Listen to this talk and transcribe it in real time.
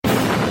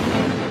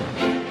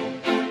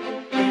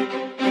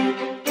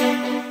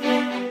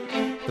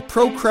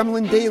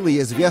Pro-Kremlin daily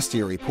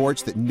Izvestia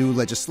reports that new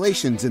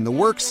legislation's in the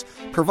works,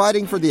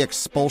 providing for the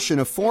expulsion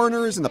of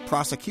foreigners and the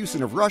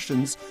prosecution of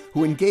Russians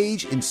who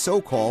engage in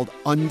so-called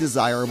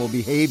undesirable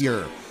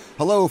behavior.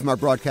 Hello from our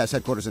broadcast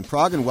headquarters in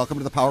Prague, and welcome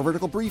to the Power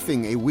Vertical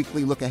Briefing, a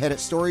weekly look ahead at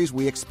stories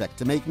we expect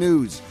to make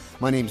news.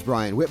 My name's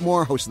Brian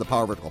Whitmore, host of the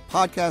Power Vertical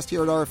podcast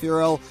here at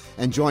RFRL,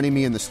 and joining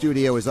me in the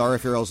studio is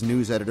RFRL's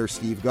news editor,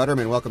 Steve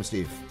Gutterman. Welcome,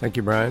 Steve. Thank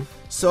you, Brian.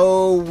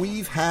 So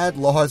we've had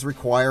laws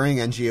requiring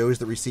NGOs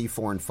that receive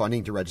foreign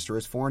funding to register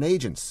as foreign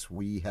agents.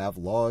 We have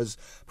laws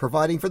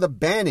providing for the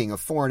banning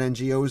of foreign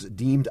NGOs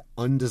deemed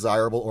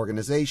undesirable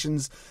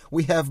organizations.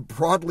 We have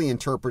broadly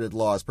interpreted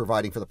laws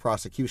providing for the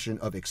prosecution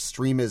of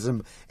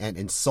extremism and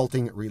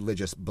insulting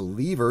religious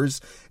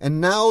believers.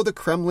 And now the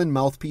Kremlin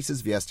mouthpiece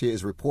Izvestia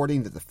is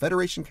reporting that the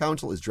Federation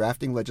Council is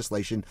drafting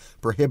legislation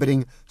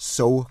prohibiting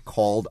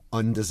so-called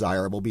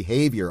undesirable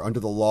behavior. Under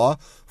the law,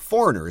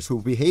 foreigners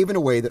who behave in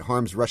a way that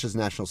harms Russia's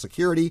national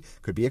security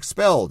could be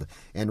expelled,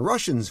 and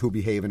Russians who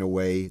behave in a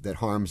way that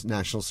harms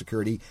national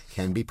security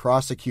can be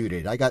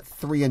prosecuted. I got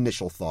three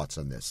initial thoughts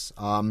on this.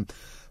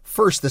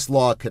 First, this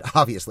law could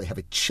obviously have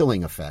a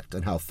chilling effect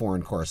on how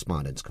foreign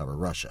correspondents cover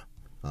Russia.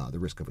 The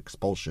risk of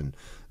expulsion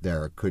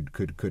there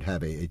could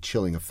have a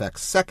chilling effect.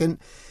 Second,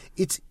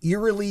 it's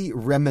eerily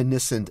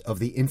reminiscent of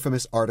the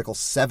infamous Article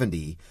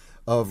 70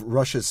 of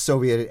Russia's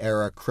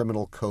Soviet-era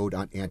criminal code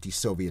on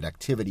anti-Soviet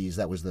activities.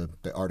 That was the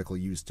article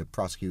used to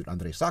prosecute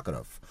Andrei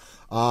Sakharov.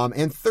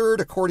 And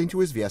third, according to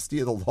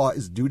Izvestia, the law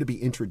is due to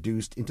be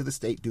introduced into the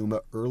State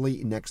Duma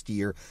early next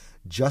year,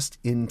 just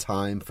in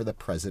time for the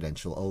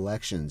presidential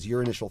elections.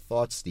 Your initial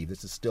thoughts, Steve?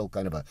 This is still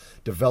kind of a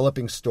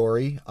developing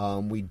story.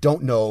 We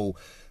don't know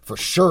for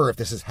sure if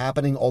this is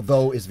happening,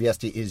 although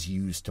Izvestia is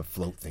used to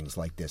float things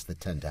like this that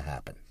tend to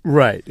happen.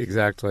 Right,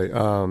 exactly.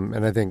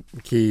 And I think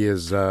key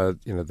is,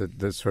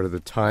 the sort of the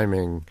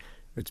timing.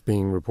 It's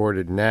being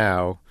reported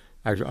now,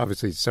 actually,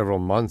 obviously several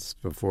months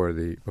before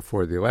the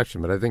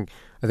election. But I think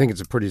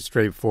it's a pretty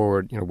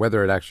straightforward,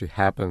 whether it actually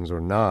happens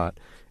or not,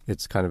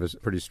 it's kind of a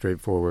pretty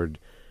straightforward,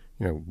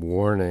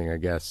 warning, I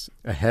guess,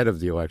 ahead of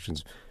the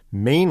elections,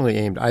 mainly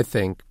aimed, I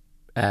think,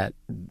 at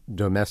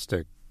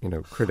domestic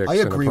critics. I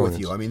agree and with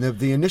you. I mean,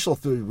 the initial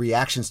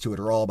reactions to it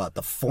are all about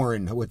the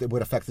foreign,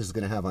 what effect this is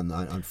going to have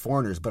on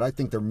foreigners. But I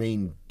think their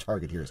main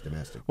target here is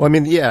domestic. Well, I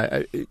mean,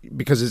 yeah,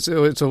 because it's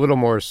a little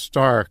more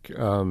stark.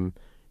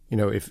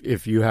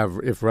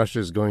 If Russia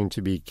is going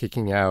to be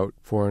kicking out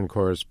foreign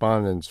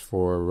correspondents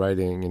for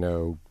writing,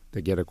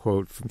 they get a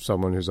quote from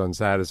someone who's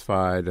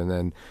unsatisfied, and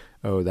then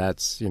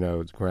that's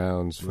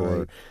grounds for.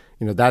 Right.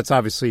 That's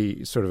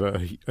obviously sort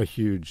of a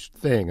huge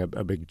thing,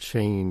 a big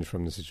change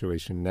from the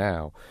situation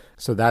now.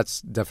 So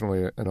that's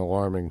definitely an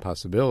alarming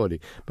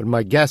possibility. But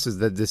my guess is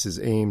that this is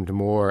aimed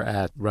more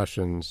at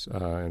Russians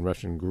and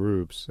Russian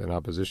groups and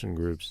opposition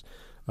groups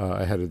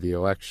ahead of the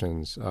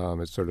elections.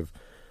 It's sort of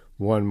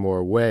one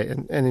more way.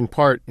 And in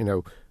part,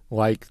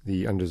 like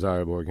the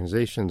undesirable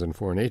organizations and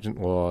foreign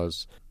agent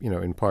laws,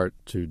 in part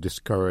to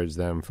discourage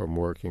them from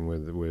working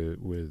with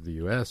the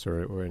U.S.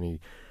 or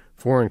any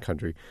foreign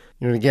country.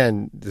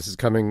 Again, this is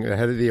coming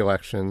ahead of the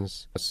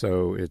elections,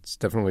 so it's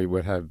definitely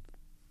would have,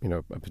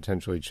 a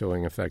potentially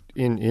chilling effect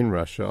in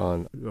Russia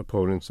on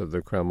opponents of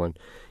the Kremlin.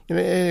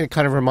 It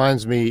kind of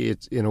reminds me,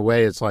 in a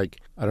way, it's like,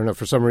 I don't know,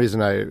 for some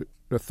reason I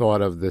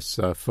thought of this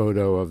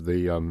photo of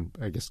the,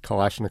 I guess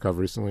Kalashnikov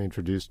recently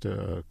introduced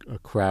a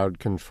crowd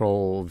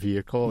control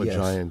vehicle, yes. A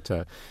giant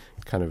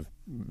kind of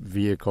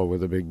vehicle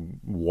with a big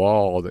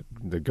wall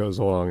that goes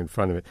along in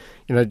front of it.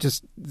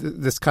 Just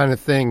this kind of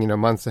thing,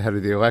 months ahead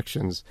of the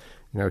elections,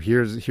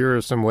 here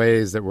are some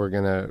ways that we're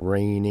going to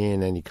rein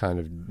in any kind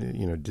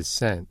of,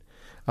 dissent.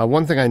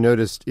 One thing I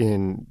noticed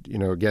in,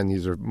 again,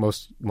 these are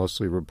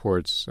mostly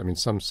reports,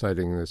 some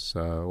citing this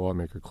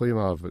lawmaker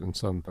Klimov and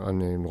some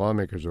unnamed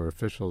lawmakers or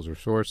officials or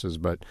sources,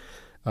 but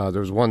there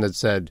was one that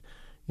said,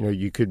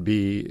 you could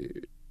be,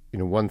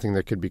 one thing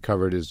that could be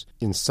covered is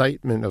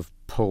incitement of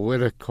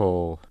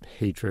political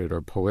hatred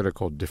or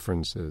political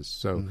differences.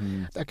 So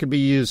that could be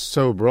used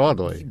so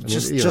broadly.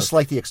 Just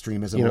like the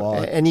extremism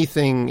law.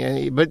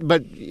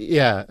 But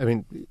yeah,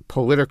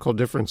 political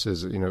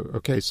differences,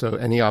 okay, so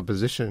any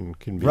opposition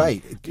can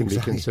be be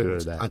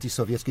considered that.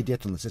 Anti-Sovietsky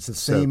detentions. It's the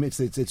same,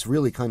 it's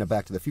really kind of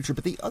back to the future.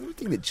 But the other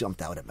thing that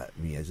jumped out at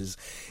me is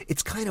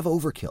it's kind of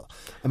overkill.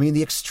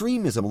 The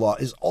extremism law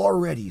is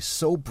already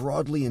so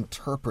broadly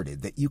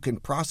interpreted that you can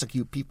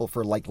prosecute people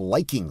for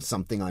liking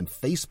something on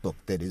Facebook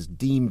that is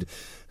deemed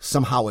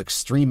somehow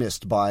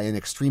extremist by an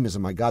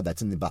extremism. My God,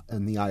 that's in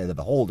the eye of the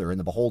beholder, and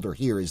the beholder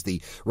here is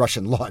the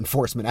Russian law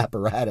enforcement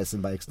apparatus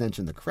and by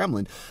extension the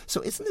Kremlin.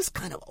 So isn't this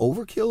kind of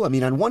overkill?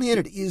 On one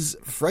hand, it is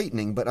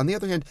frightening, but on the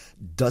other hand,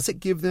 does it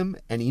give them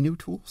any new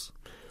tools?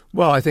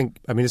 Well, I think,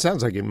 it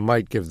sounds like it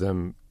might give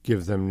them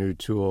new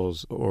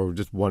tools, or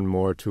just one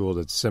more tool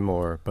that's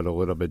similar but a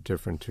little bit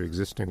different to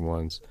existing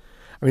ones.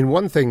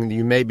 One thing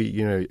you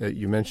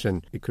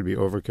mentioned it could be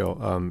overkill,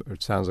 or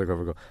it sounds like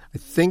overkill. I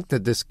think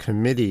that this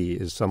committee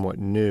is somewhat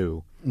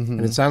new.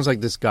 And it sounds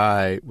like this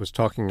guy was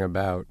talking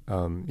about,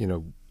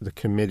 the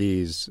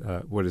committee's,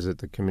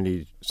 the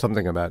committee,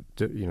 something about,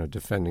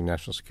 defending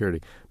national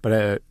security.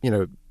 But,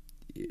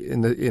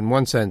 in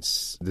one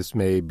sense, this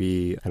may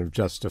be kind of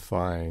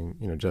justifying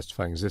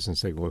existence,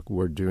 saying, look,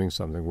 we're doing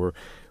something.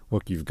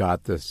 Look, you've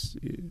got this.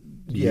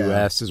 The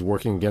U.S. is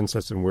working against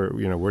us, and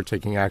we're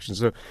taking action.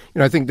 So,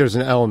 I think there's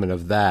an element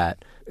of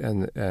that,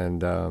 and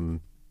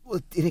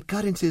it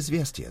got into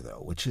Izvestia,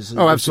 though, which is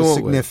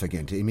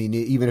significant. I mean,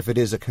 even if it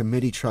is a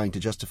committee trying to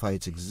justify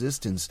its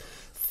existence,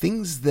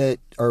 things that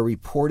are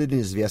reported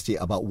in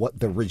Izvestia about what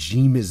the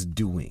regime is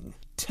doing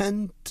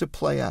tend to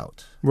play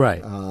out.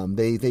 Right.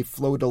 They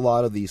float a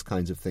lot of these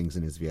kinds of things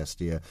in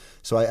Izvestia.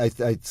 So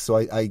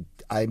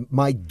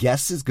my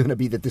guess is going to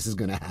be that this is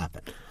going to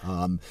happen.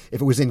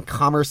 If it was in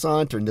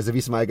Kommersant or in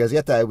Nezavismaya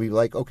Gazeta, I'd be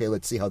like, okay,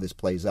 let's see how this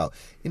plays out.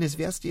 In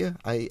Izvestia,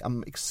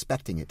 I'm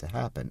expecting it to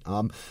happen.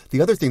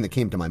 The other thing that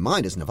came to my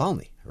mind is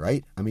Navalny,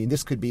 right? I mean,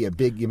 this could be a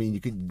big. I mean,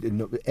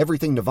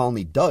 everything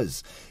Navalny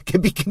does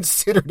can be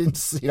considered in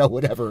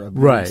whatever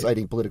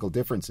inciting political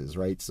differences,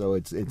 right? So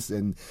it's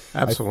and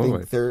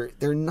absolutely. I think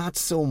they're not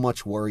so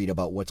much worried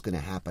about what's going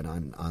to happen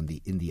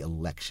in the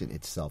election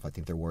itself. I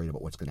think they're worried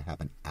about what's going to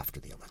happen after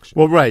the election.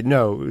 Well, right.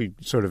 No,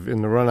 sort of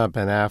in the run-up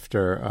and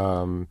after.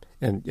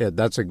 And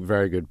that's a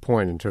very good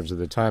point in terms of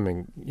the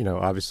timing.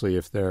 Obviously,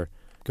 if they're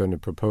going to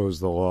propose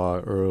the law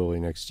early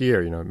next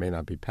year, it may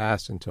not be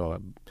passed until, a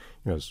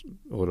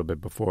little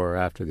bit before or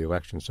after the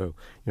election. So,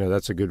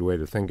 that's a good way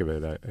to think of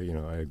it.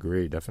 I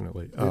agree,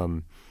 definitely.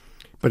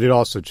 But it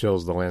also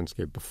chills the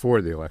landscape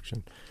before the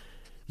election.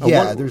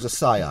 There's a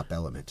PSYOP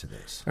element to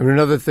this. I mean,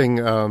 another thing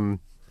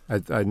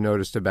I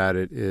noticed about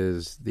it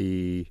is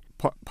the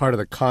part of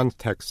the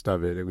context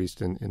of it, at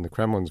least in the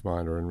Kremlin's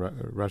mind or in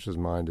Russia's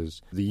mind,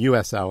 is the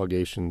U.S.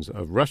 allegations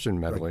of Russian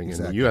meddling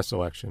in the U.S.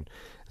 election.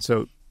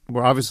 So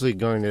we're obviously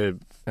going to,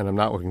 and I'm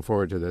not looking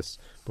forward to this,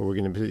 but we're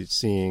going to be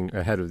seeing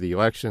ahead of the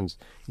elections,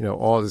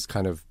 all this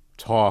kind of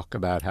talk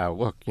about how,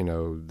 look,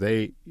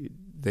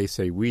 they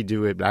say we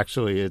do it, but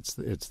actually it's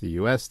the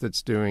U.S.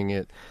 that's doing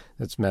it,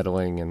 that's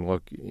meddling, and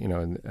look,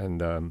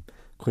 and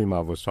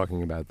Klimov was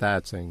talking about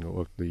that, saying,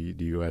 look, the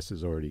U.S.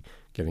 is already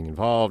getting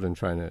involved and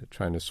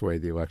trying to sway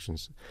the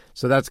elections.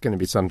 So that's going to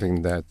be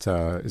something that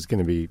is going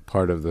to be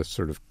part of the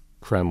sort of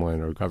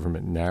Kremlin or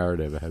government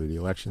narrative ahead of the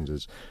elections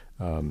is,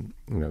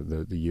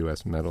 the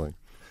U.S. meddling.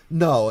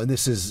 No, and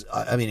this is,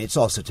 it's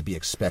also to be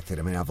expected.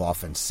 I mean, I've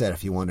often said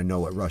if you want to know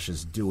what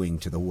Russia's doing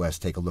to the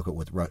West, take a look at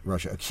what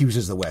Russia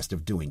accuses the West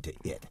of doing to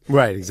it.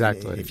 Right,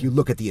 exactly. If you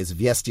look at the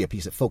Izvestia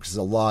piece, it focuses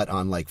a lot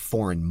on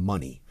foreign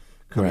money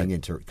coming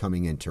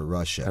into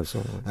Russia.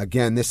 Absolutely.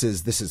 Again, this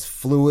is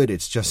fluid.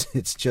 It's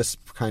just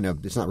kind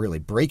of, it's not really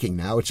breaking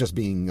now. It's just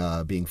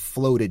being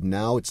floated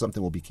now. It's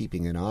something we'll be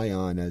keeping an eye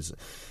on as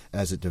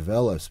it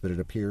develops, but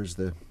it appears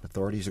the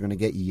authorities are going to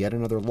get yet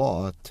another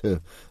law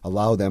to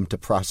allow them to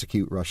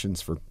prosecute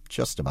Russians for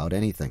just about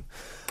anything.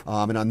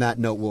 And on that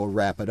note, we'll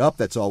wrap it up.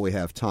 That's all we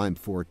have time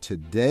for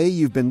today.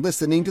 You've been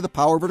listening to the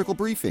Power Vertical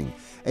Briefing,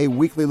 a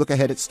weekly look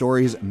ahead at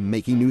stories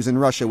making news in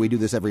Russia. We do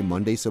this every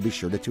Monday, so be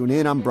sure to tune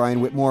in. I'm Brian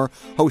Whitmore,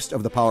 host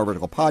of the Power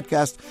Vertical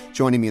Podcast.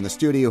 Joining me in the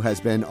studio has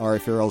been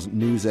RFRL's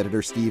news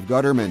editor, Steve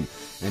Gutterman.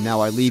 And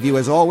now I leave you,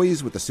 as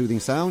always, with the soothing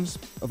sounds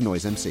of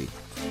Noise MC.